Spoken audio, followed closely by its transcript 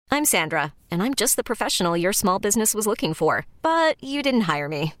I'm Sandra, and I'm just the professional your small business was looking for. But you didn't hire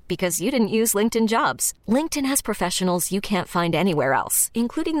me because you didn't use LinkedIn Jobs. LinkedIn has professionals you can't find anywhere else,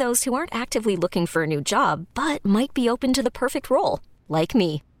 including those who aren't actively looking for a new job, but might be open to the perfect role, like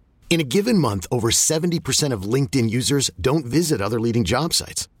me. In a given month, over 70% of LinkedIn users don't visit other leading job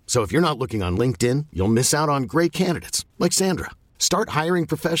sites. So if you're not looking on LinkedIn, you'll miss out on great candidates like Sandra. Start hiring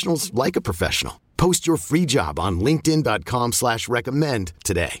professionals like a professional. Post your free job on linkedin.com/recommend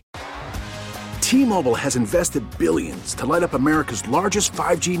today. T-Mobile has invested billions to light up America's largest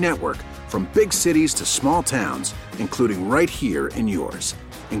 5G network, from big cities to small towns, including right here in yours.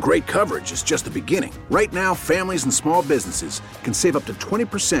 And great coverage is just the beginning. Right now, families and small businesses can save up to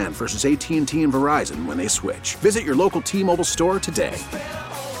 20% versus AT&T and Verizon when they switch. Visit your local T-Mobile store today.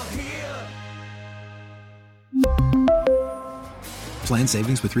 Plan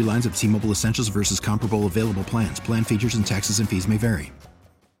savings with 3 lines of T-Mobile Essentials versus comparable available plans. Plan features and taxes and fees may vary.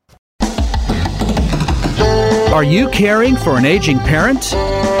 Are you caring for an aging parent?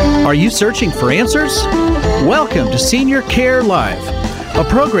 Are you searching for answers? Welcome to Senior Care Live, a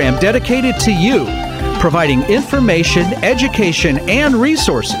program dedicated to you, providing information, education, and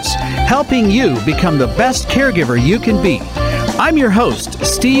resources, helping you become the best caregiver you can be. I'm your host,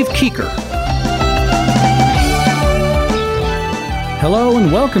 Steve Keeker. Hello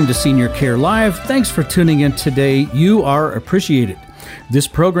and welcome to Senior Care Live. Thanks for tuning in today. You are appreciated. This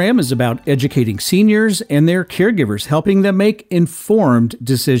program is about educating seniors and their caregivers, helping them make informed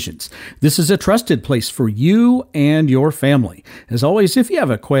decisions. This is a trusted place for you and your family. As always, if you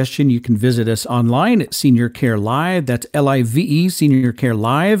have a question, you can visit us online at Senior Care Live. That's L-I-V-E,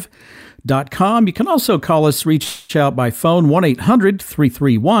 seniorcarelive.com. You can also call us, reach out by phone,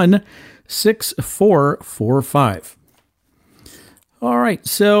 1-800-331-6445. All right,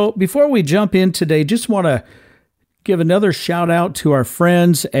 so before we jump in today, just want to give another shout out to our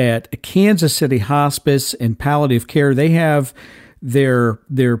friends at Kansas City Hospice and Palliative Care. They have their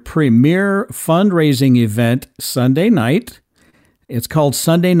premier fundraising event Sunday night. It's called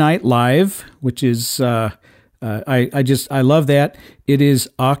Sunday Night Live, which is I love that. It is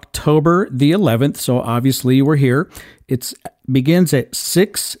October the 11th, so obviously we're here. It begins at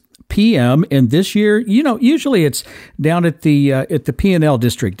 6 p.m. and this year, usually it's down at the P&L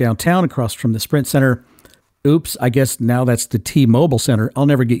district downtown across from the Sprint Center. Oops, I guess now that's the T-Mobile Center. I'll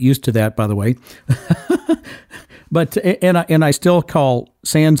never get used to that, by the way. But and I still call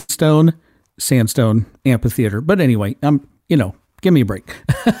Sandstone Amphitheater. But anyway, give me a break.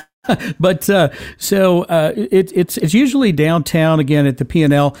 But it's usually downtown again at the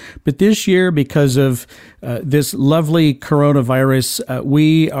P&L. But this year, because of this lovely coronavirus,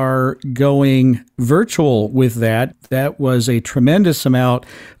 we are going virtual with that. That was a tremendous amount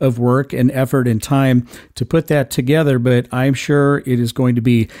of work and effort and time to put that together, but I'm sure it is going to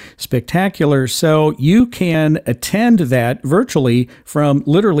be spectacular. So you can attend that virtually from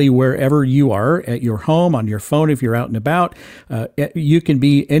literally wherever you are, at your home, on your phone, if you're out and about. You can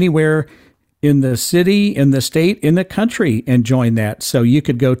be anywhere in the city, in the state, in the country and join that. So you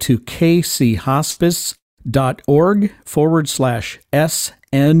could go to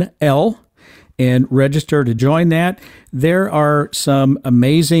kchospice.org/SNL and register to join that. There are some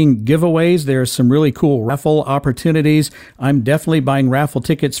amazing giveaways. There are some really cool raffle opportunities. I'm definitely buying raffle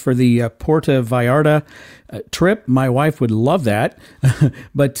tickets for the Puerto Vallarta trip. My wife would love that.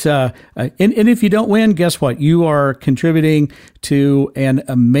 But and if you don't win, guess what? You are contributing to an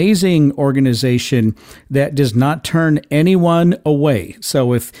amazing organization that does not turn anyone away.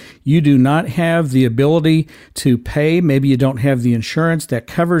 So if you do not have the ability to pay, maybe you don't have the insurance that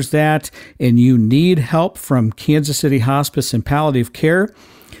covers that, and you need help from Kansas City Hospice and Palliative Care.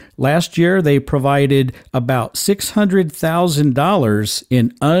 Last year, they provided about $600,000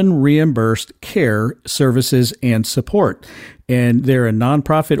 in unreimbursed care services and support. And they're a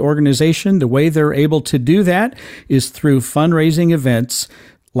nonprofit organization. The way they're able to do that is through fundraising events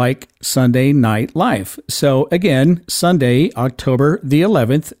like Sunday Night Live. So again, Sunday, October the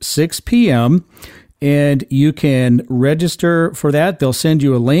 11th, 6 p.m., and you can register for that. They'll send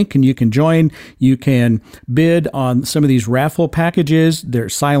you a link and you can join. You can bid on some of these raffle packages.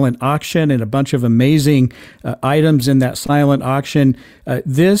 There's silent auction and a bunch of amazing items in that silent auction.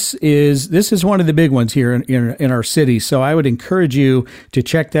 This is one of the big ones here in our city. So I would encourage you to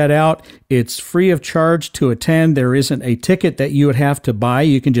check that out. It's free of charge to attend. There isn't a ticket that you would have to buy.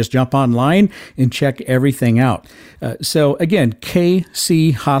 You can just jump online and check everything out. So again,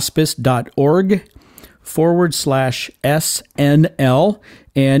 kchospice.org/SNL.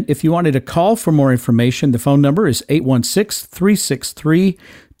 And if you wanted to call for more information, the phone number is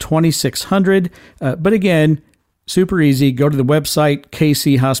 816-363-2600. But again, Super easy. Go to the website,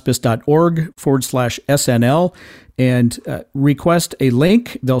 kchospice.org/SNL, and request a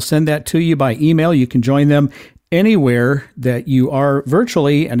link. They'll send that to you by email. You can join them anywhere that you are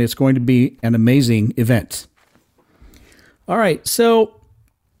virtually, and it's going to be an amazing event. All right, so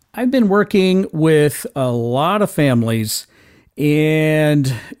I've been working with a lot of families,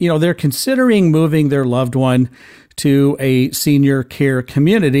 and they're considering moving their loved one to a senior care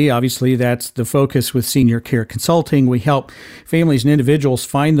community. Obviously, that's the focus with Senior Care Consulting. We help families and individuals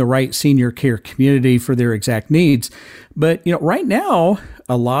find the right senior care community for their exact needs. But, right now,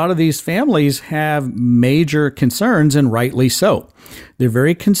 a lot of these families have major concerns, and rightly so. They're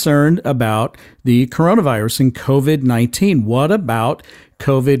very concerned about the coronavirus and COVID-19. What about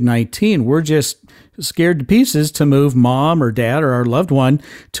COVID-19? We're just scared to pieces to move mom or dad or our loved one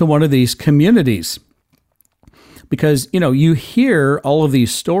to one of these communities. Because, you hear all of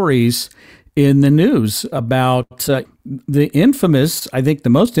these stories in the news about the infamous, I think the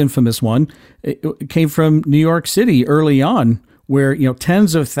most infamous one, it came from New York City early on, where,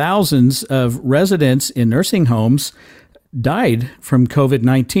 tens of thousands of residents in nursing homes died from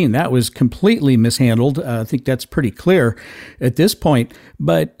COVID-19. That was completely mishandled. I think that's pretty clear at this point.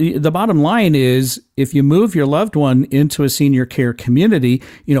 But the bottom line is, if you move your loved one into a senior care community,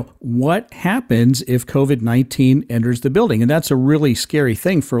 what happens if COVID-19 enters the building? And that's a really scary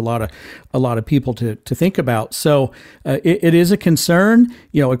thing for a lot of people to think about. So it is a concern.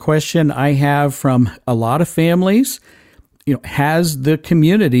 A question I have from a lot of families. Has the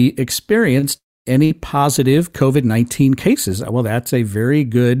community experienced any positive COVID-19 cases? Well, that's a very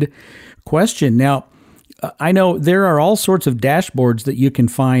good question. Now, I know there are all sorts of dashboards that you can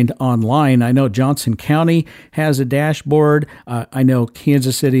find online. I know Johnson County has a dashboard. I know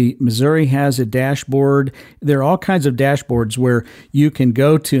Kansas City, Missouri has a dashboard. There are all kinds of dashboards where you can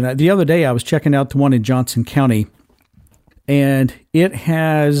go to. Now, the other day, I was checking out the one in Johnson County, and it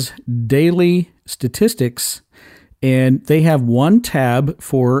has daily statistics. And they have one tab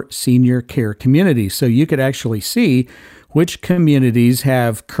for senior care communities. So you could actually see which communities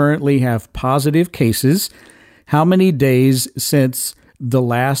currently have positive cases, how many days since the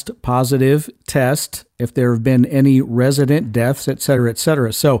last positive test, if there have been any resident deaths, et cetera, et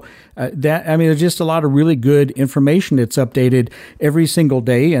cetera. So there's just a lot of really good information that's updated every single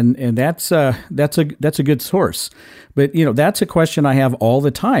day, and that's a good source. But that's a question I have all the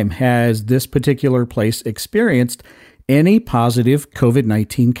time. Has this particular place experienced any positive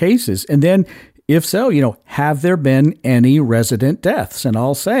COVID-19 cases? And then, if so, have there been any resident deaths? And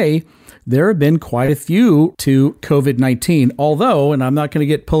I'll say there have been quite a few to COVID-19, although, and I'm not going to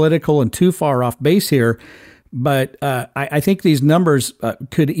get political and too far off base here, but I think these numbers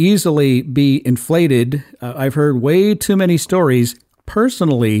could easily be inflated. I've heard way too many stories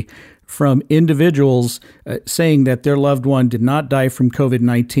personally from individuals saying that their loved one did not die from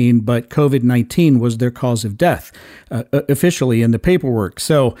COVID-19, but COVID-19 was their cause of death officially in the paperwork.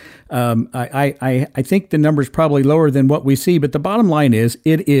 So I think the number is probably lower than what we see, but the bottom line is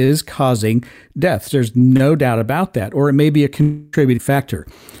it is causing deaths. There's no doubt about that, or it may be a contributing factor.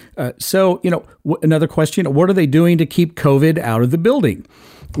 So another question, what are they doing to keep COVID out of the building?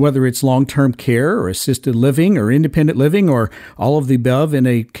 Whether it's long-term care or assisted living or independent living or all of the above in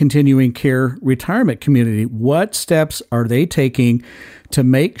a continuing care retirement community, what steps are they taking to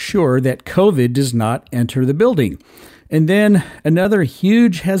make sure that COVID does not enter the building? And then another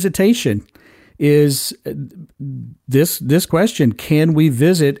huge hesitation is this question, can we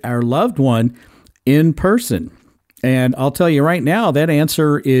visit our loved one in person? And I'll tell you right now, that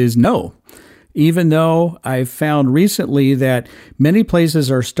answer is no. Even though I've found recently that many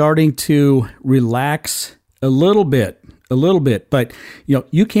places are starting to relax a little bit, but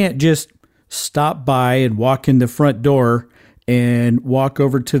you can't just stop by and walk in the front door and walk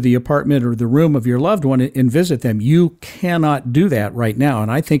over to the apartment or the room of your loved one and visit them. You cannot do that right now. And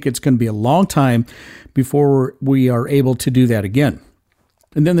I think it's going to be a long time before we are able to do that again.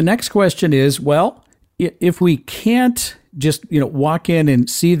 And then the next question is, well, if we can't just walk in and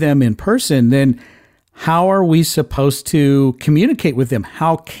see them in person, then how are we supposed to communicate with them?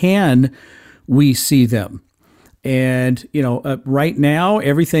 How can we see them? And right now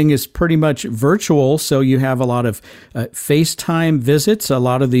everything is pretty much virtual, so you have a lot of FaceTime visits. A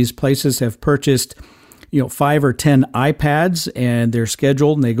lot of these places have purchased 5 or 10 iPads, and they're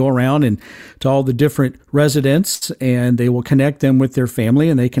scheduled, and they go around and to all the different residents, and they will connect them with their family,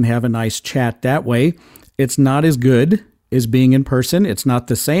 and they can have a nice chat that way. It's not as good as being in person. It's not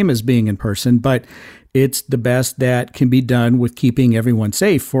the same as being in person, but it's the best that can be done with keeping everyone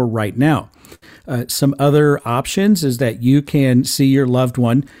safe for right now. Some other options is that you can see your loved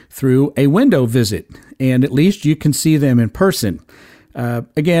one through a window visit. and at least you can see them in person.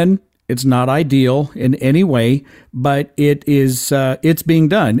 Again, it's not ideal in any way, but it's being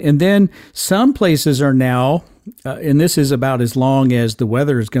done. And then some places are now, and this is about as long as the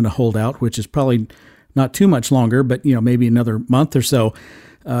weather is going to hold out, which is probably not too much longer, but maybe another month or so.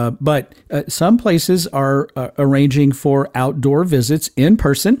 But some places are arranging for outdoor visits in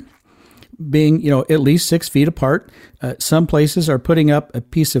person, being at least 6 feet apart. Some places are putting up a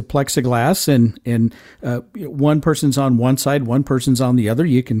piece of plexiglass, and one person's on one side, one person's on the other.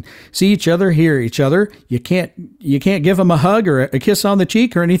 You can see each other, hear each other. You can't give them a hug or a kiss on the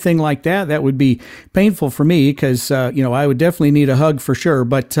cheek or anything like that. That would be painful for me because I would definitely need a hug for sure.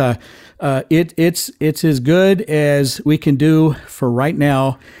 But it's as good as we can do for right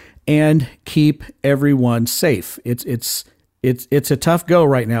now and keep everyone safe. It's a tough go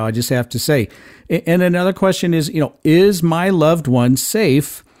right now, I just have to say. And another question is my loved one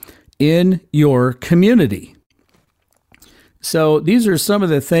safe in your community? So these are some of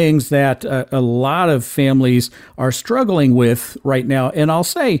the things that a lot of families are struggling with right now. And I'll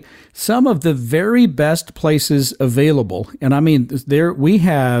say some of the very best places available. And I mean, we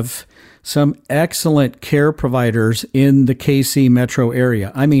have some excellent care providers in the KC metro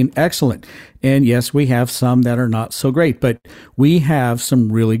area. I mean, excellent. And yes, we have some that are not so great, but we have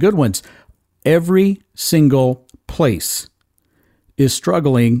some really good ones. Every single place is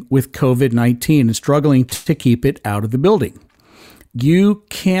struggling with COVID-19 and struggling to keep it out of the building. You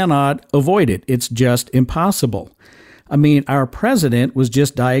cannot avoid it. It's just impossible. I mean, our president was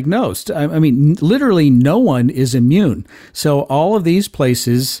just diagnosed. I mean, literally no one is immune. So all of these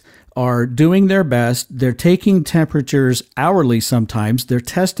places are doing their best. They're taking temperatures hourly sometimes. They're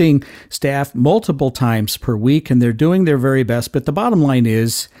testing staff multiple times per week, and they're doing their very best. But the bottom line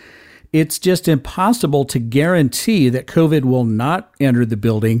is, it's just impossible to guarantee that COVID will not enter the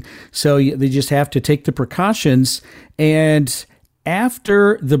building. So they just have to take the precautions. And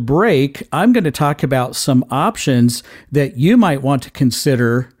after the break, I'm going to talk about some options that you might want to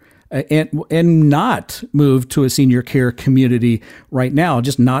consider and not move to a senior care community right now,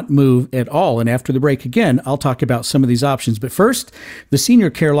 just not move at all. And after the break, again, I'll talk about some of these options. But first, the Senior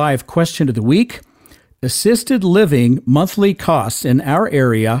Care Live question of the week. Assisted living monthly costs in our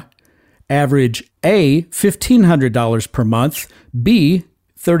area average A, $1,500 per month, B,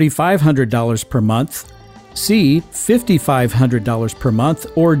 $3,500 per month, C, $5,500 per month,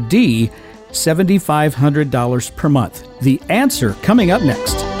 or D, $7,500 per month. The answer coming up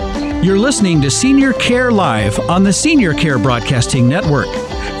next. You're listening to Senior Care Live on the Senior Care Broadcasting Network.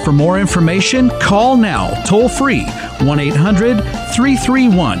 For more information, call now, toll free,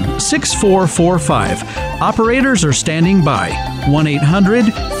 1-800-331-6445. Operators are standing by,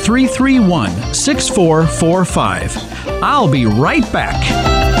 1-800-331-6445. I'll be right back.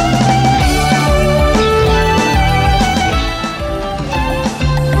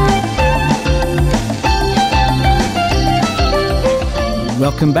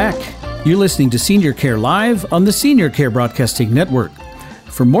 Welcome back. You're listening to Senior Care Live on the Senior Care Broadcasting Network.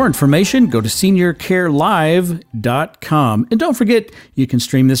 For more information, go to seniorcarelive.com. And don't forget, you can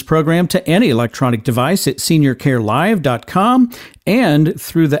stream this program to any electronic device at seniorcarelive.com and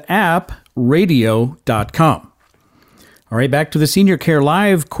through the app radio.com. All right, back to the Senior Care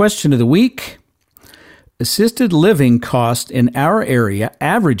Live question of the week. Assisted living cost in our area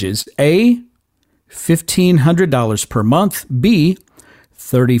averages A, $1,500 per month, B,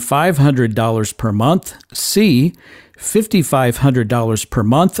 $3,500 per month, C, $5,500 per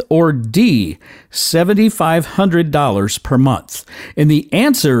month, or D, $7,500 per month. And the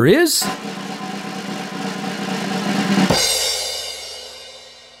answer is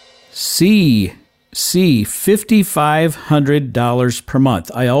C, $5,500 per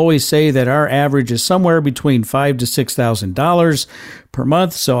month. I always say that our average is somewhere between $5,000 to $6,000 per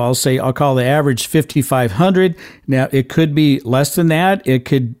month. So I'll call the average $5,500. Now it could be less than that. It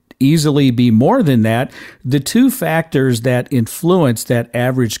could easily be more than that. The two factors that influence that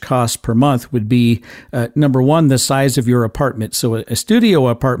average cost per month would be, number one, the size of your apartment. So a studio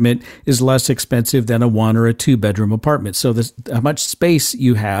apartment is less expensive than a 1 or a 2 bedroom apartment. So how much space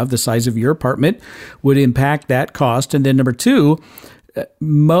you have, the size of your apartment, would impact that cost. And then number two,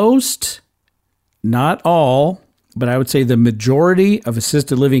 most, not all, but I would say the majority of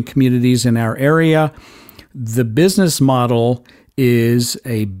assisted living communities in our area, the business model is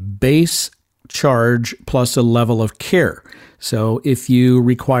a base charge plus a level of care. So if you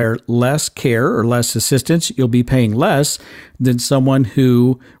require less care or less assistance, you'll be paying less than someone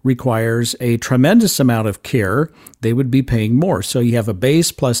who requires a tremendous amount of care. They would be paying more. So you have a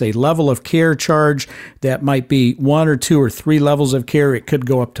base plus a level of care charge that might be 1 or 2 or 3 levels of care. It could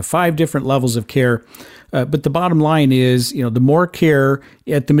go up to 5 different levels of care. But the bottom line is, the more care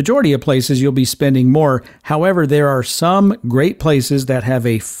at the majority of places, you'll be spending more. However, there are some great places that have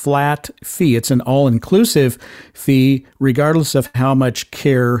a flat fee. It's an all-inclusive fee, regardless of how much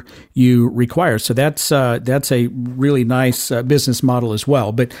care you require. So that's a really nice business model as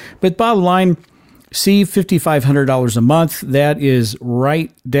well. But bottom line, see $5,500 a month. That is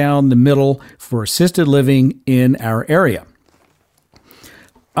right down the middle for assisted living in our area.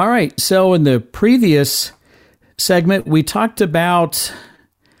 All right, so in the previous segment, we talked about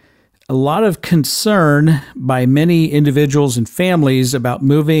a lot of concern by many individuals and families about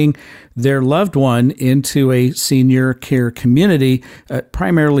moving their loved one into a senior care community,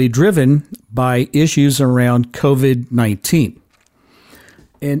 primarily driven by issues around COVID-19.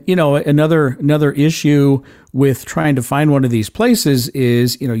 And, another issue with trying to find one of these places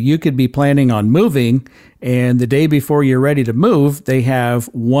is, you could be planning on moving, and the day before you're ready to move, they have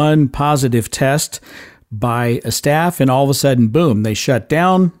one positive test by a staff, and all of a sudden, boom, they shut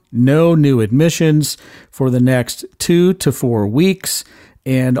down, no new admissions for the next 2 to 4 weeks.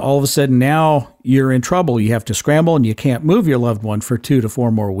 And all of a sudden now you're in trouble. You have to scramble and you can't move your loved one for 2 to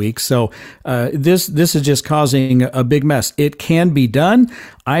 4 more weeks. So this is just causing a big mess. It can be done.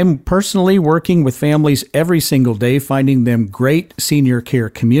 I'm personally working with families every single day, finding them great senior care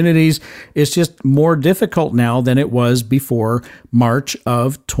communities. It's just more difficult now than it was before March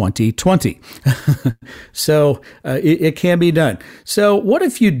of 2020. So it can be done. So what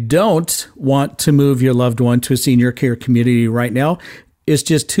if you don't want to move your loved one to a senior care community right now? It's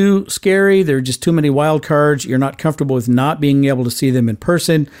just too scary. There are just too many wild cards. You're not comfortable with not being able to see them in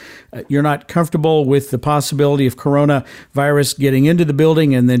person. You're not comfortable with the possibility of coronavirus getting into the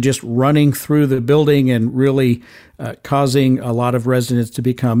building and then just running through the building and really causing a lot of residents to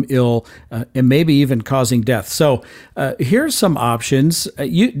become ill and maybe even causing death. So here's some options.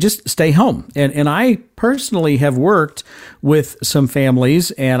 You just stay home. And I personally have worked with some families,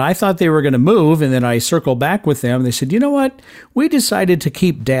 and I thought they were going to move, and then I circled back with them. They said, you know what? We decided to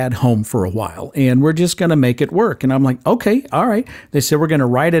keep Dad home for a while, and we're just going to make it work. And I'm like, okay, all right. They said, we're going to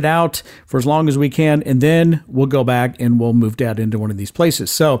ride it out for as long as we can, and then we'll go back and we'll move Dad into one of these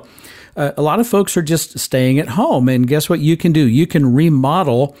places. So a lot of folks are just staying at home. And guess what you can do? You can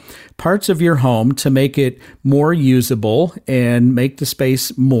remodel parts of your home to make it more usable and make the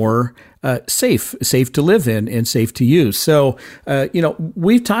space more safe to live in and safe to use. So,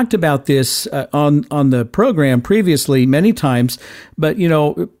 we've talked about this on the program previously many times, but,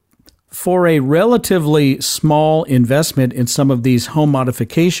 for a relatively small investment in some of these home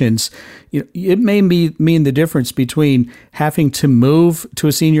modifications, it may mean the difference between having to move to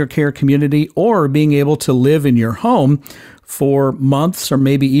a senior care community or being able to live in your home for months or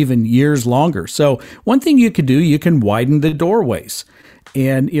maybe even years longer. So one thing you could do, you can widen the doorways.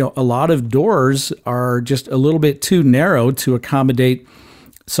 And, a lot of doors are just a little bit too narrow to accommodate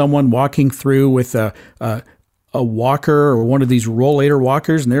someone walking through with a walker or one of these rollator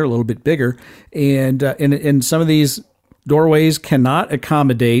walkers, and they're a little bit bigger. And some of these doorways cannot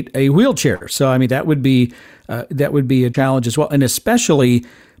accommodate a wheelchair. So, I mean, that would be a challenge as well. And especially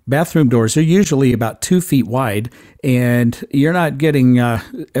bathroom doors are usually about 2 feet wide, and you're not getting a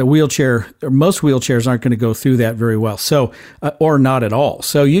wheelchair, or most wheelchairs aren't going to go through that very well. So, or not at all.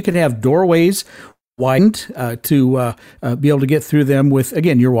 So you could have doorways widened to be able to get through them with,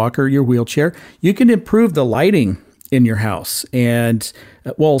 again, your walker, your wheelchair. You can improve the lighting in your house. And,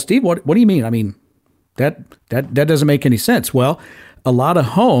 well, Steve, what do you mean? I mean, that doesn't make any sense. Well, a lot of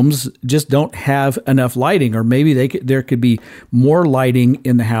homes just don't have enough lighting, or maybe there could be more lighting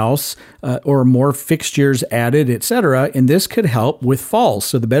in the house or more fixtures added, etc. And this could help with falls.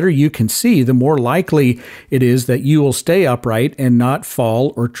 So the better you can see, the more likely it is that you will stay upright and not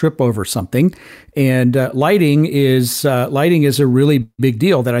fall or trip over something. And lighting is a really big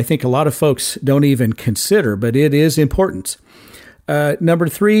deal that I think a lot of folks don't even consider, but it is important. Number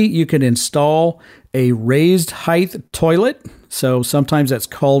 3, you can install a raised height toilet. So sometimes that's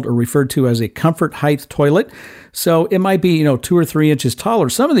called or referred to as a comfort height toilet. So it might be, 2 or 3 inches taller.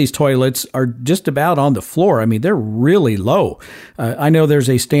 Some of these toilets are just about on the floor. I mean, they're really low. I know there's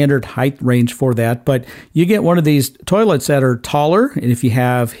a standard height range for that, but you get one of these toilets that are taller, and if you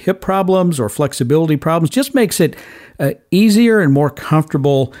have hip problems or flexibility problems, just makes it easier and more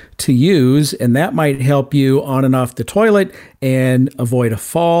comfortable to use, and that might help you on and off the toilet and avoid a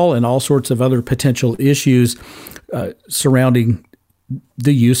fall and all sorts of other potential issues surrounding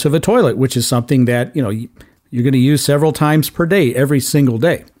the use of a toilet, which is something that you're going to use several times per day, every single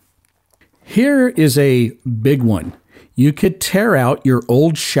day. Here is a big one. You could tear out your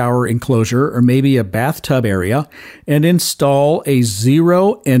old shower enclosure or maybe a bathtub area and install a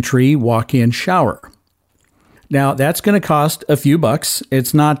zero-entry walk-in shower. Now, that's going to cost a few bucks.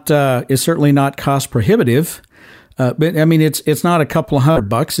 It's certainly not cost prohibitive. But I mean, it's not a couple of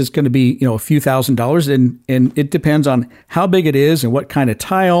 $100. It's going to be, a few $1,000s, and it depends on how big it is and what kind of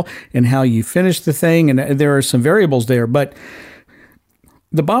tile and how you finish the thing. And there are some variables there. But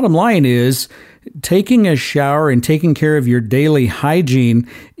the bottom line is taking a shower and taking care of your daily hygiene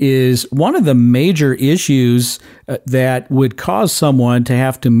is one of the major issues that would cause someone to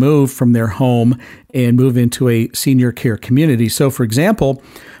have to move from their home and move into a senior care community. So, for example,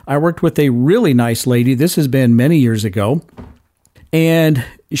 I worked with a really nice lady. This has been many years ago. And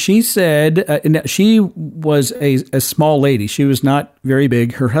she said she was a small lady. She was not very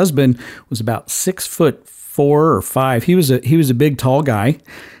big. Her husband was about 6'4" or 5". He was a big, tall guy,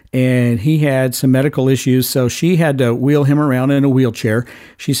 and he had some medical issues. So she had to wheel him around in a wheelchair.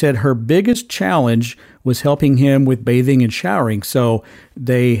 She said her biggest challenge was helping him with bathing and showering. So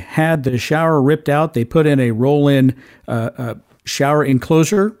they had the shower ripped out. They put in a roll-in shower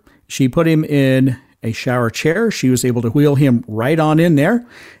enclosure. She put him in a shower chair. She was able to wheel him right on in there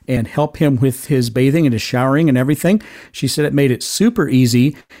and help him with his bathing and his showering and everything. She said it made it super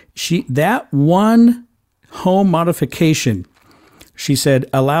easy. That one home modification, she said,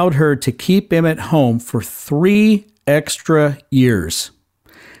 allowed her to keep him at home for 3 extra years.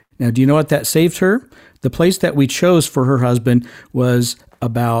 Now, do you know what that saved her? The place that we chose for her husband was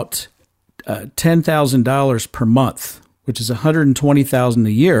about $10,000 per month, which is $120,000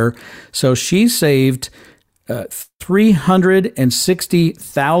 a year. So she saved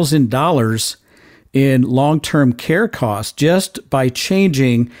 $360,000 in long-term care costs just by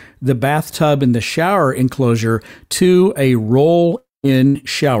changing the bathtub and the shower enclosure to a roll-in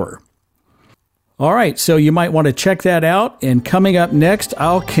shower. All right, so you might want to check that out. And coming up next,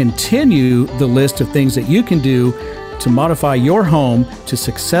 I'll continue the list of things that you can do to modify your home to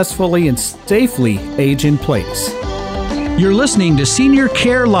successfully and safely age in place. You're listening to Senior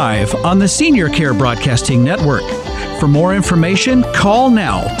Care Live on the Senior Care Broadcasting Network. For more information, call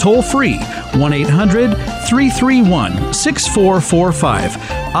now, toll free,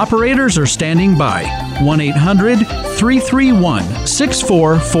 1-800-331-6445. Operators are standing by,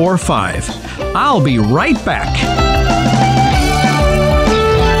 1-800-331-6445. I'll be right back.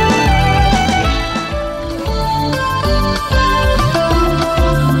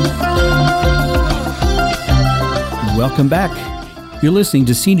 Welcome back. You're listening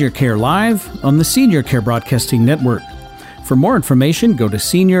to Senior Care Live on the Senior Care Broadcasting Network. For more information, go to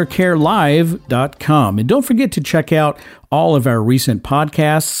seniorcarelive.com. And don't forget to check out all of our recent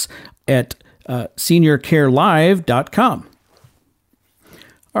podcasts at seniorcarelive.com.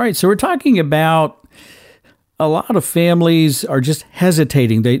 All right, so we're talking about a lot of families are just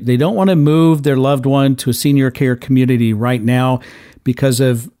hesitating. They don't want to move their loved one to a senior care community right now because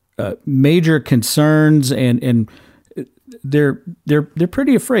of major concerns, and they're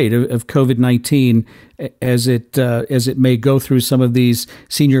pretty afraid of COVID-19 as it may go through some of these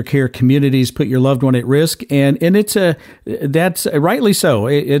senior care communities, put your loved one at risk, and that's rightly so.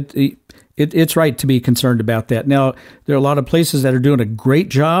 It's right to be concerned about that. Now, there are a lot of places that are doing a great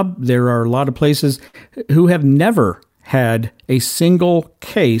job. There are a lot of places who have never had a single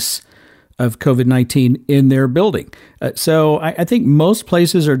case of COVID-19 in their building. So I think most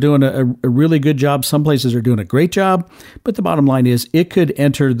places are doing a really good job. Some places are doing a great job. But the bottom line is it could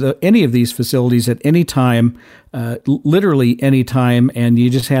enter any of these facilities at any time, literally any time, and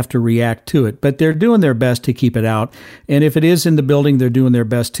you just have to react to it. But they're doing their best to keep it out. And if it is in the building, they're doing their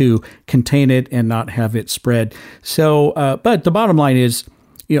best to contain it and not have it spread. So, but the bottom line is,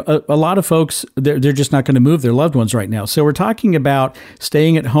 a lot of folks, they're just not going to move their loved ones right now. So we're talking about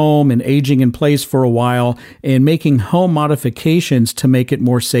staying at home and aging in place for a while and making home modifications to make it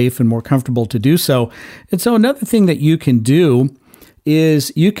more safe and more comfortable to do so. And so another thing that you can do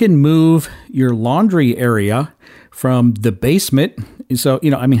is you can move your laundry area from the basement So,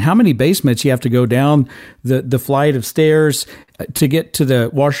 how many basements you have to go down the flight of stairs to get to the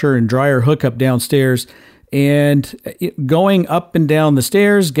washer and dryer hookup downstairs. And going up and down the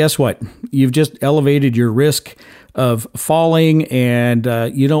stairs, guess what? You've just elevated your risk of falling, and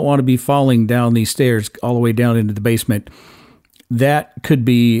you don't want to be falling down these stairs all the way down into the basement. That could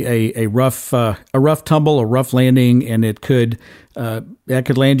be a rough tumble, a rough landing, and that could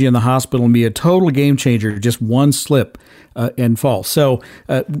land you in the hospital and be a total game changer. Just one slip and fall. So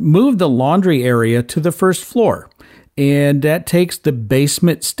move the laundry area to the first floor, and that takes the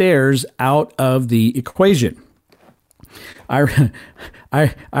basement stairs out of the equation.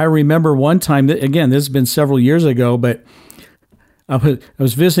 I remember one time, again, this has been several years ago, but I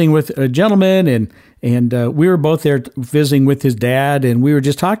was visiting with a gentleman, and we were both there visiting with his dad, and we were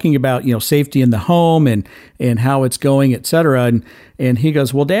just talking about, safety in the home and how it's going, et cetera. And he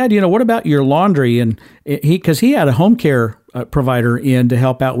goes, well, Dad, what about your laundry? And because he had a home care provider in to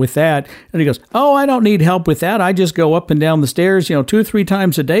help out with that. And he goes, oh, I don't need help with that. I just go up and down the stairs, 2 or 3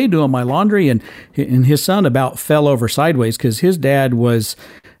 times a day doing my laundry. And his son about fell over sideways because his dad was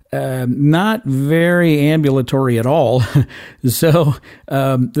not very ambulatory at all. So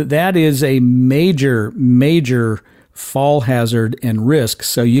that is a major fall hazard and risk.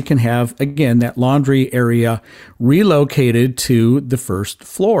 So you can have, again, that laundry area relocated to the first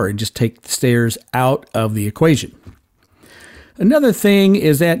floor and just take the stairs out of the equation. Another thing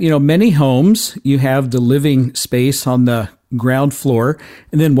is that, many homes, you have the living space on the ground floor.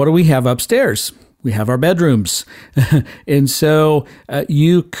 And then what do we have upstairs? We have our bedrooms. And so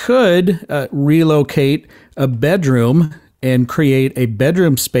you could relocate a bedroom and create a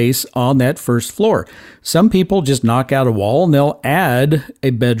bedroom space on that first floor. Some people just knock out a wall and they'll add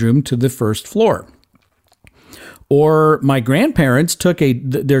a bedroom to the first floor. Or my grandparents took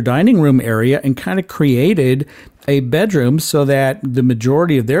their dining room area and kind of created a bedroom so that the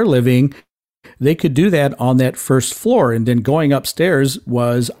majority of their living, they could do that on that first floor, and then going upstairs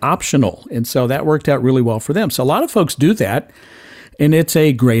was optional. And so that worked out really well for them. So a lot of folks do that, and it's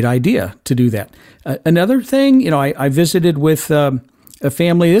a great idea to do that. Another thing, I visited with a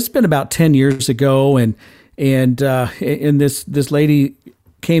family. It's been about 10 years ago, and this lady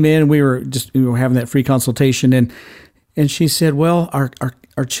came in. We were having that free consultation, and she said, well,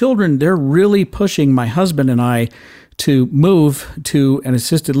 our children, they're really pushing my husband and I to move to an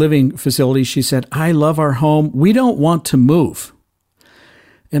assisted living facility. She said, I love our home. We don't want to move.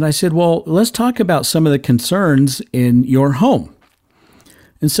 And I said, well, let's talk about some of the concerns in your home.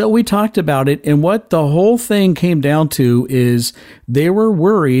 And so we talked about it. And what the whole thing came down to is they were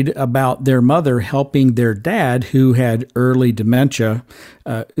worried about their mother helping their dad who had early dementia.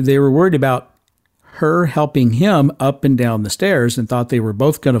 They were worried about her helping him up and down the stairs and thought they were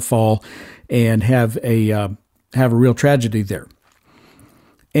both going to fall and have a real tragedy there.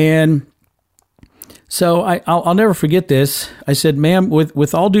 And so I'll never forget this. I said, ma'am,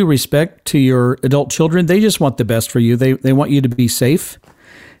 with all due respect to your adult children, they just want the best for you. They want you to be safe,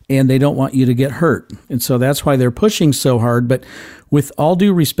 and they don't want you to get hurt. And so that's why they're pushing so hard. But with all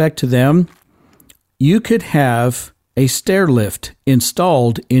due respect to them, you could have a stair lift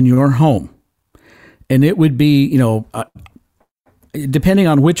installed in your home. And it would be, depending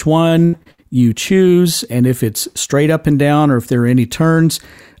on which one you choose, and if it's straight up and down or if there are any turns,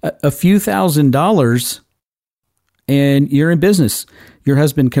 a few $1,000s and you're in business. Your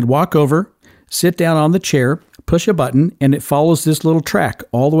husband can walk over, sit down on the chair, push a button, and it follows this little track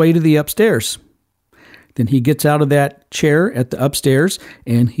all the way to the upstairs. Then he gets out of that chair at the upstairs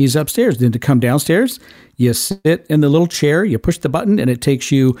and he's upstairs. Then to come downstairs, you sit in the little chair, you push the button, and it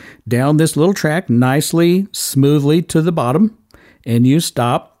takes you down this little track nicely, smoothly to the bottom, and you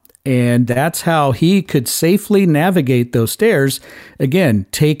stop. And that's how he could safely navigate those stairs, again,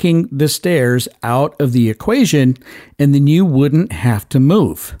 taking the stairs out of the equation, and then you wouldn't have to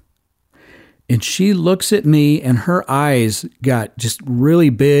move. And she looks at me, and her eyes got just really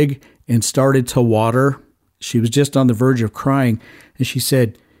big and started to water. She was just on the verge of crying. And she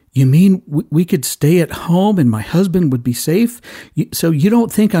said, you mean we could stay at home and my husband would be safe? So you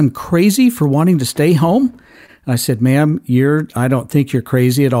don't think I'm crazy for wanting to stay home? And I said, ma'am, I don't think you're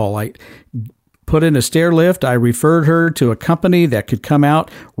crazy at all. I put in a stair lift. I referred her to a company that could come out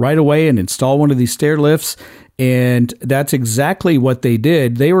right away and install one of these stair lifts. And that's exactly what they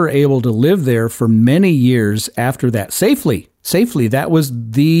did. They were able to live there for many years after that safely. That was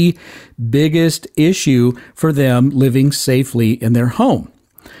the biggest issue for them, living safely in their home.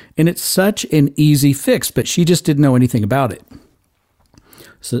 And it's such an easy fix, but she just didn't know anything about it.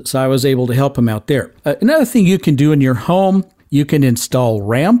 So I was able to help him out there. Another thing you can do in your home, you can install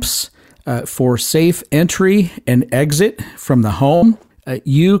ramps. for safe entry and exit from the home.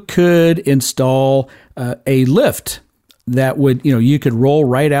 You could install a lift that would, you could roll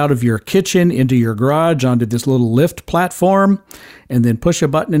right out of your kitchen into your garage onto this little lift platform and then push a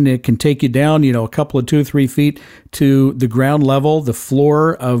button and it can take you down, a couple of 2 or 3 feet to the ground level, the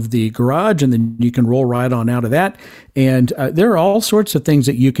floor of the garage, and then you can roll right on out of that. And there are all sorts of things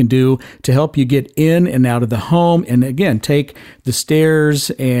that you can do to help you get in and out of the home. And again, take the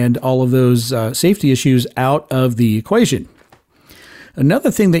stairs and all of those safety issues out of the equation.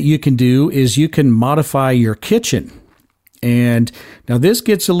 Another thing that you can do is you can modify your kitchen. And now this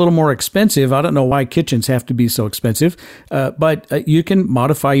gets a little more expensive. I don't know why kitchens have to be so expensive, but you can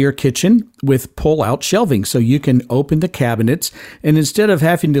modify your kitchen with pull-out shelving. So you can open the cabinets, and instead of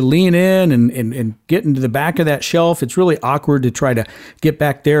having to lean in and get into the back of that shelf, it's really awkward to try to get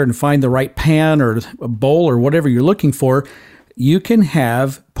back there and find the right pan or a bowl or whatever you're looking for. You can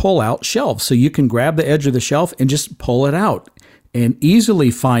have pull-out shelves. So you can grab the edge of the shelf and just pull it out and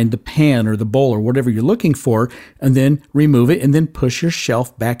easily find the pan or the bowl or whatever you're looking for, and then remove it and then push your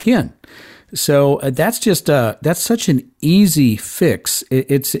shelf back in. So that's such an easy fix.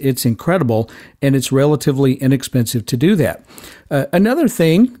 It's incredible, and it's relatively inexpensive to do that. Another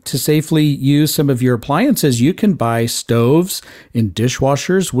thing to safely use some of your appliances, you can buy stoves and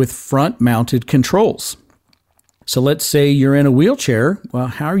dishwashers with front-mounted controls. So let's say you're in a wheelchair. Well,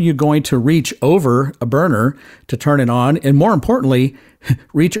 how are you going to reach over a burner to turn it on? And more importantly,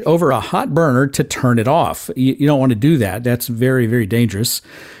 reach over a hot burner to turn it off. You don't want to do that. That's very, very dangerous.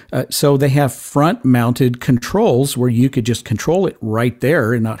 So they have front-mounted controls where you could just control it right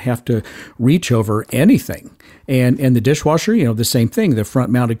there and not have to reach over anything. And the dishwasher, the same thing. The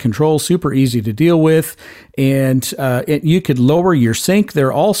front-mounted control, super easy to deal with. And you could lower your sink. There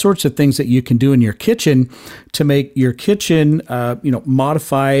are all sorts of things that you can do in your kitchen to make your kitchen,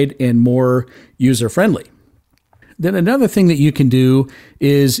 modified and more user-friendly. Then another thing that you can do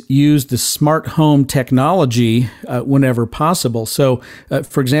is use the smart home technology whenever possible. So,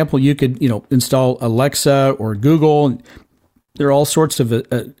 for example, you could, install Alexa or Google. There are all sorts of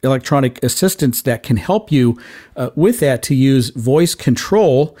electronic assistants that can help you with that, to use voice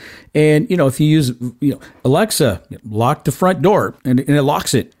control. And, if you use, Alexa, lock the front door, and it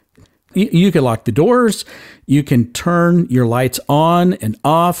locks it. You can lock the doors. You can turn your lights on and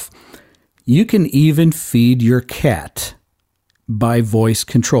off. You can even feed your cat by voice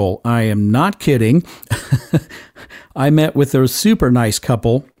control. I am not kidding. I met with a super nice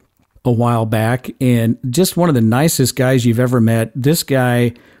couple a while back, and just one of the nicest guys you've ever met. This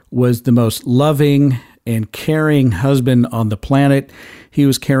guy was the most loving and caring husband on the planet. He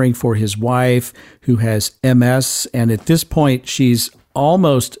was caring for his wife who has MS, and at this point, she's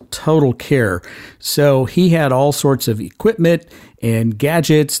almost total care. So he had all sorts of equipment and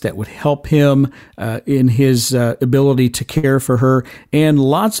gadgets that would help him in his ability to care for her. And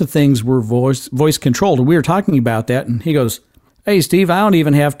lots of things were voice controlled. And we were talking about that, and he goes, "Hey, Steve, I don't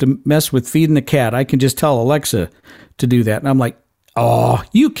even have to mess with feeding the cat. I can just tell Alexa to do that." And I'm like, "Oh,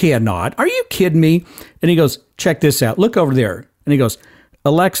 you cannot. Are you kidding me?" And he goes, "Check this out. Look over there." And he goes,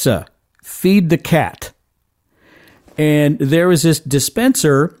 "Alexa, feed the cat." And there was this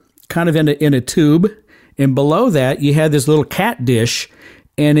dispenser kind of in a tube, and below that you had this little cat dish,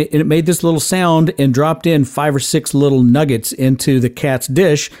 and it made this little sound and dropped in 5 or 6 little nuggets into the cat's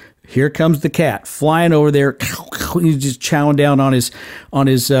dish. Here comes the cat flying over there. He's just chowing down on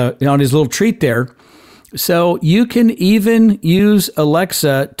his little treat there. So you can even use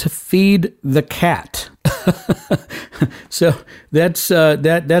Alexa to feed the cat. So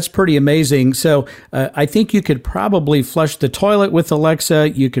that's pretty amazing. So I think you could probably flush the toilet with Alexa.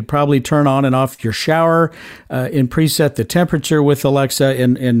 You could probably turn on and off your shower and preset the temperature with Alexa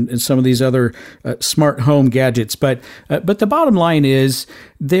and some of these other smart home gadgets. But the bottom line is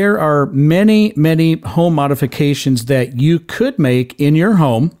there are many, many home modifications that you could make in your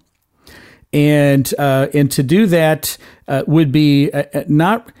home. And to do that would be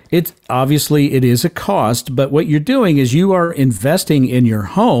not. It's obviously it is a cost, but what you're doing is you are investing in your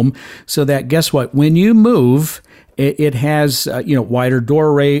home, so that guess what? When you move, it has wider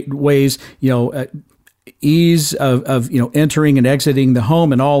doorways, ease of entering and exiting the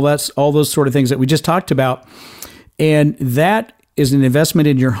home, and all those sort of things that we just talked about, and that is an investment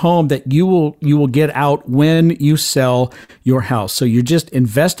in your home that you will get out when you sell your house. So you're just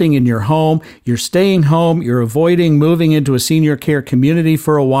investing in your home. You're staying home. You're avoiding moving into a senior care community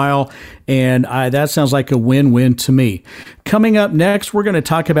for a while. And that sounds like a win-win to me. Coming up next, we're going to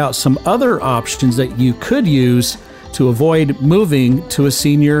talk about some other options that you could use to avoid moving to a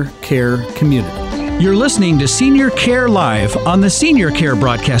senior care community. You're listening to Senior Care Live on the Senior Care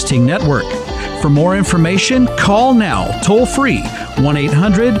Broadcasting Network. For more information, call now, toll free,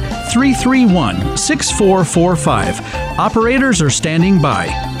 1-800-331-6445. Operators are standing by,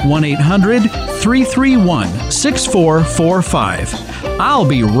 1-800-331-6445. I'll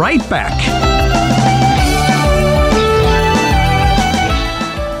be right back.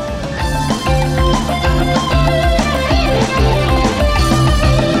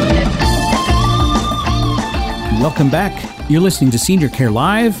 Welcome back. You're listening to Senior Care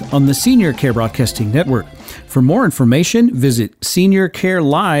Live on the Senior Care Broadcasting Network. For more information, visit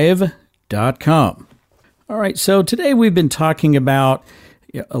seniorcarelive.com. All right, so today we've been talking about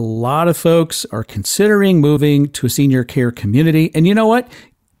a lot of folks are considering moving to a senior care community. And you know what?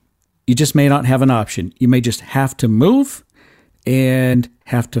 You just may not have an option. You may just have to move and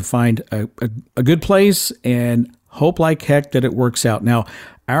have to find a good place and hope like heck that it works out. Now,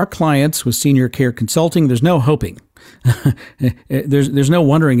 our clients with Senior Care Consulting, there's no hoping. There's no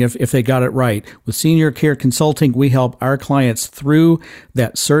wondering if they got it right. With Senior Care Consulting, we help our clients through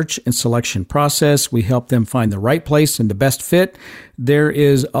that search and selection process. We help them find the right place and the best fit. There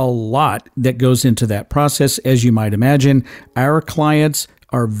is a lot that goes into that process, as you might imagine. Our clients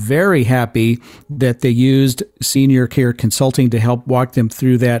are very happy that they used Senior Care Consulting to help walk them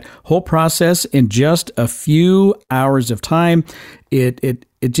through that whole process in just a few hours of time. It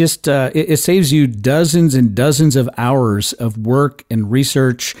saves you dozens and dozens of hours of work and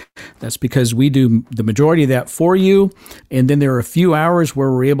research. That's because we do the majority of that for you. And then there are a few hours where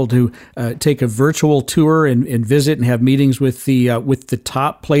we're able to take a virtual tour and visit and have meetings with the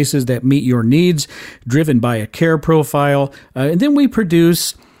top places that meet your needs, driven by a care profile. And then we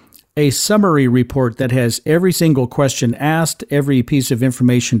produce a summary report that has every single question asked, every piece of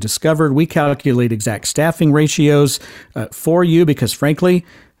information discovered. We calculate exact staffing ratios for you because, frankly,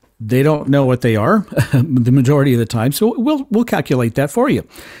 they don't know what they are the majority of the time. So we'll calculate that for you.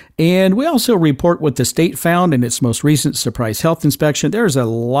 And we also report what the state found in its most recent surprise health inspection. There's a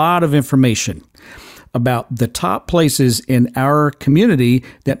lot of information about the top places in our community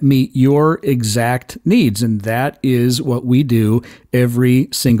that meet your exact needs. And that is what we do every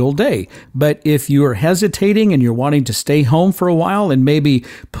single day. But if you're hesitating and you're wanting to stay home for a while and maybe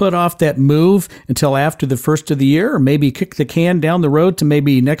put off that move until after the first of the year, or maybe kick the can down the road to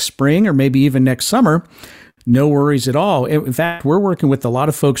maybe next spring or maybe even next summer, no worries at all. In fact, we're working with a lot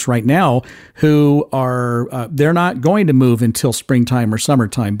of folks right now who are, they're not going to move until springtime or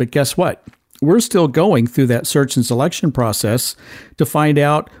summertime. But guess what? We're still going through that search and selection process to find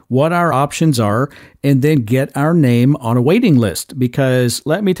out what our options are and then get our name on a waiting list. Because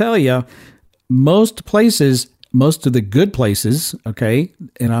let me tell you, most places, most of the good places, okay,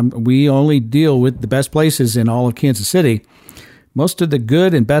 and we only deal with the best places in all of Kansas City. Most of the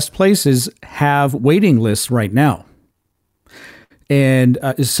good and best places have waiting lists right now. And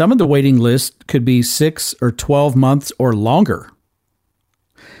some of the waiting lists could be 6 or 12 months or longer.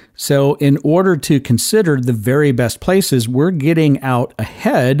 So in order to consider the very best places, we're getting out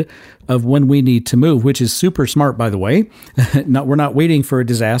ahead of when we need to move, which is super smart, by the way. We're not waiting for a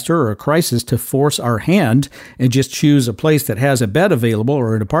disaster or a crisis to force our hand and just choose a place that has a bed available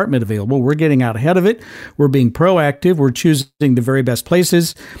or an apartment available. We're getting out ahead of it. We're being proactive. We're choosing the very best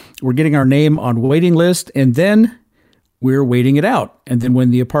places. We're getting our name on waiting list, and then we're waiting it out. And then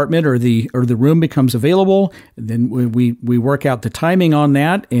when the apartment or the room becomes available, then we work out the timing on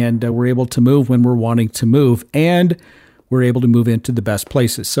that, and we're able to move when we're wanting to move, and we're able to move into the best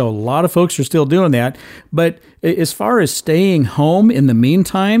places. So a lot of folks are still doing that. But as far as staying home in the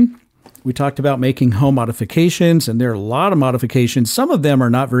meantime, we talked about making home modifications, and there are a lot of modifications. Some of them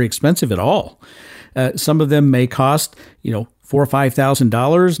are not very expensive at all. Some of them may cost, $4,000 or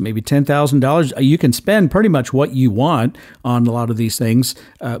 $5,000, maybe $10,000. You can spend pretty much what you want on a lot of these things.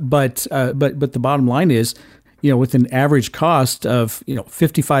 But the bottom line is, with an average cost of,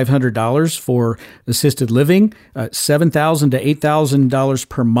 $5,500 for assisted living, $7,000 to $8,000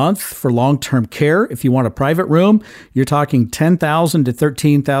 per month for long-term care. If you want a private room, you're talking $10,000 to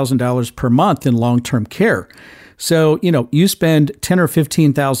 $13,000 per month in long-term care. So, you spend $10,000 or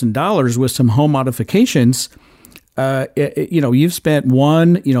 $15,000 with some home modifications. You've spent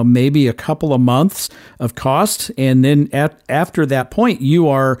maybe a couple of months of cost. And then after that point, you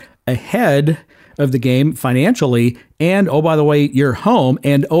are ahead of the game financially. And, oh, by the way, you're home.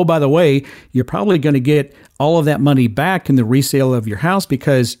 And, oh, by the way, you're probably going to get all of that money back in the resale of your house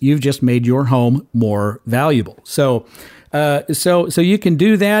because you've just made your home more valuable. So So you can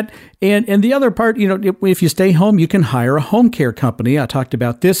do that. And the other part, if you stay home, you can hire a home care company. I talked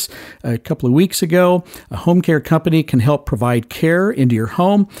about this a couple of weeks ago. A home care company can help provide care into your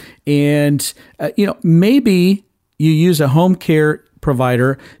home. And, maybe you use a home care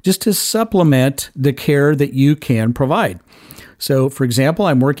provider just to supplement the care that you can provide. So, for example,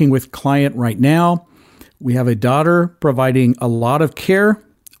 I'm working with a client right now. We have a daughter providing a lot of care.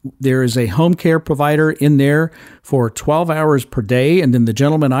 There is a home care provider in there for 12 hours per day. And then the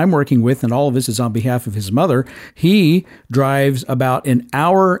gentleman I'm working with, and all of this is on behalf of his mother, he drives about an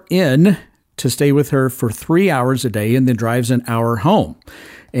hour in to stay with her for 3 hours a day and then drives an hour home.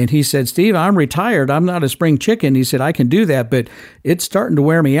 And he said, Steve, I'm retired. I'm not a spring chicken. He said, I can do that, but it's starting to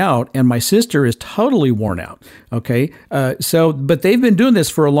wear me out. And my sister is totally worn out. Okay. But they've been doing this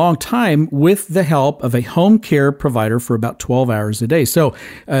for a long time with the help of a home care provider for about 12 hours a day. So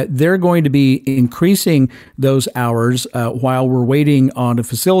they're going to be increasing those hours while we're waiting on a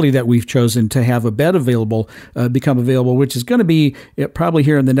facility that we've chosen to have a bed available, become available, which is going to be probably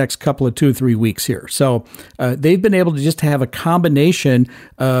here in the next couple of 2 or 3 weeks here. So they've been able to just have a combination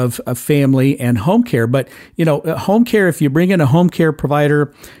of family and home care. But, home care, if you bring in a home care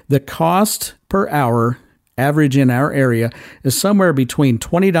provider, the cost per hour average in our area is somewhere between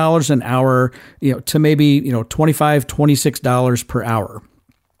 $20 an hour, to maybe, $25, $26 per hour.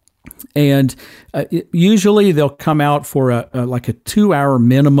 And usually they'll come out for a 2-hour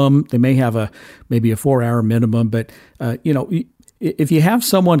minimum. They may have maybe a 4-hour minimum, but, if you have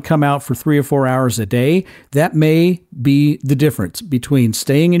someone come out for 3 or 4 hours a day, that may be the difference between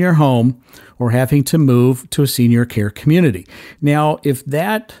staying in your home or having to move to a senior care community. Now, if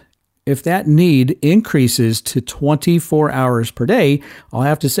that need increases to 24 hours per day, I'll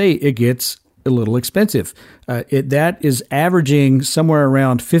have to say it gets a little expensive. That is averaging somewhere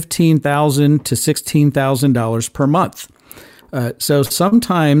around $15,000 to $16,000 per month. So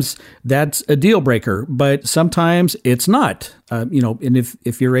sometimes that's a deal breaker, but sometimes it's not. And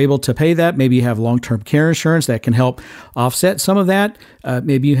if you're able to pay that, maybe you have long-term care insurance that can help offset some of that.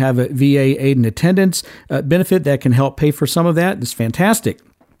 Maybe you have a VA aid and attendance benefit that can help pay for some of that. It's fantastic.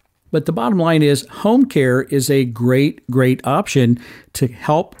 But the bottom line is home care is a great, great option to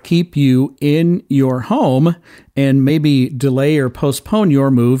help keep you in your home and maybe delay or postpone your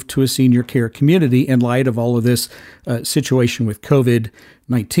move to a senior care community in light of all of this situation with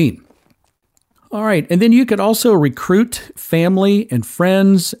COVID-19. All right. And then you could also recruit family and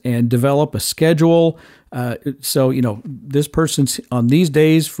friends and develop a schedule. So, this person's on these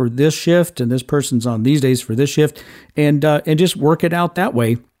days for this shift and this person's on these days for this shift and just work it out that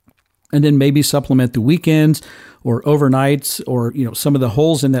way. And then maybe supplement the weekends or overnights or some of the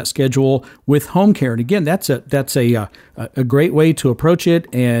holes in that schedule with home care. And again, that's a great way to approach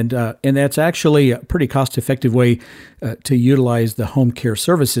it, and that's actually a pretty cost-effective way to utilize the home care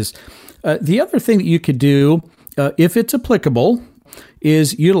services. The other thing that you could do, if it's applicable,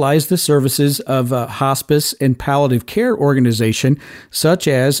 is utilize the services of a hospice and palliative care organization, such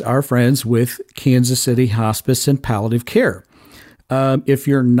as our friends with Kansas City Hospice and Palliative Care. If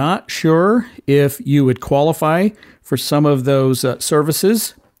you're not sure if you would qualify for some of those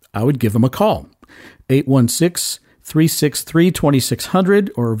services, I would give them a call, 816-363-2600,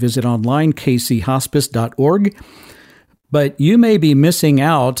 or visit online, kchospice.org. But you may be missing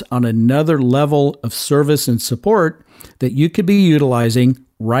out on another level of service and support that you could be utilizing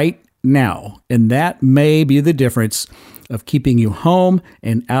right now, and that may be the difference of keeping you home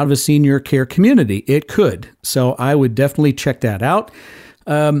and out of a senior care community. It could. So I would definitely check that out.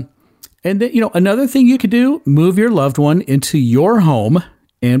 And then, another thing you could do, move your loved one into your home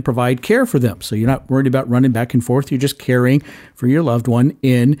and provide care for them. So you're not worried about running back and forth. You're just caring for your loved one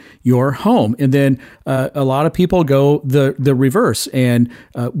in your home. And then a lot of people go the reverse. And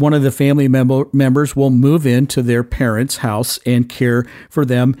one of the family members will move into their parents' house and care for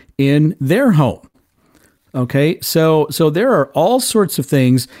them in their home. Okay, so there are all sorts of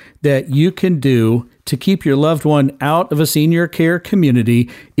things that you can do to keep your loved one out of a senior care community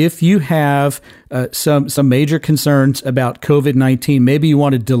if you have some major concerns about COVID-19. Maybe you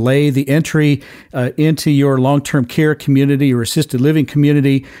want to delay the entry into your long-term care community or assisted living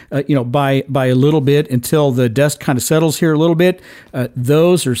community, by a little bit until the dust kind of settles here a little bit.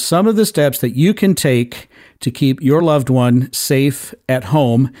 Those are some of the steps that you can take to keep your loved one safe at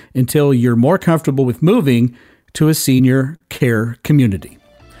home until you're more comfortable with moving to a senior care community.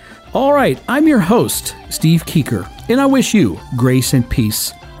 All right, I'm your host, Steve Keeker, and I wish you grace and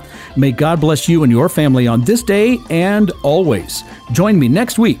peace. May God bless you and your family on this day and always. Join me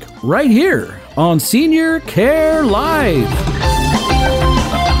next week right here on Senior Care Live.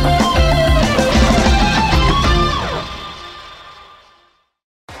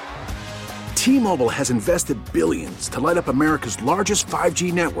 T-Mobile has invested billions to light up America's largest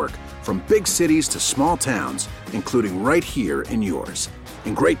 5G network, from big cities to small towns, including right here in yours.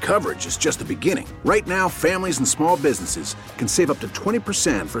 And great coverage is just the beginning. Right now, families and small businesses can save up to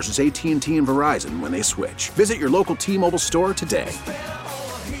 20% versus AT&T and Verizon when they switch. Visit your local T-Mobile store today.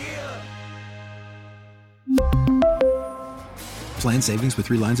 Plan savings with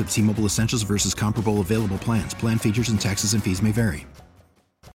 3 lines of T-Mobile Essentials versus comparable available plans. Plan features and taxes and fees may vary.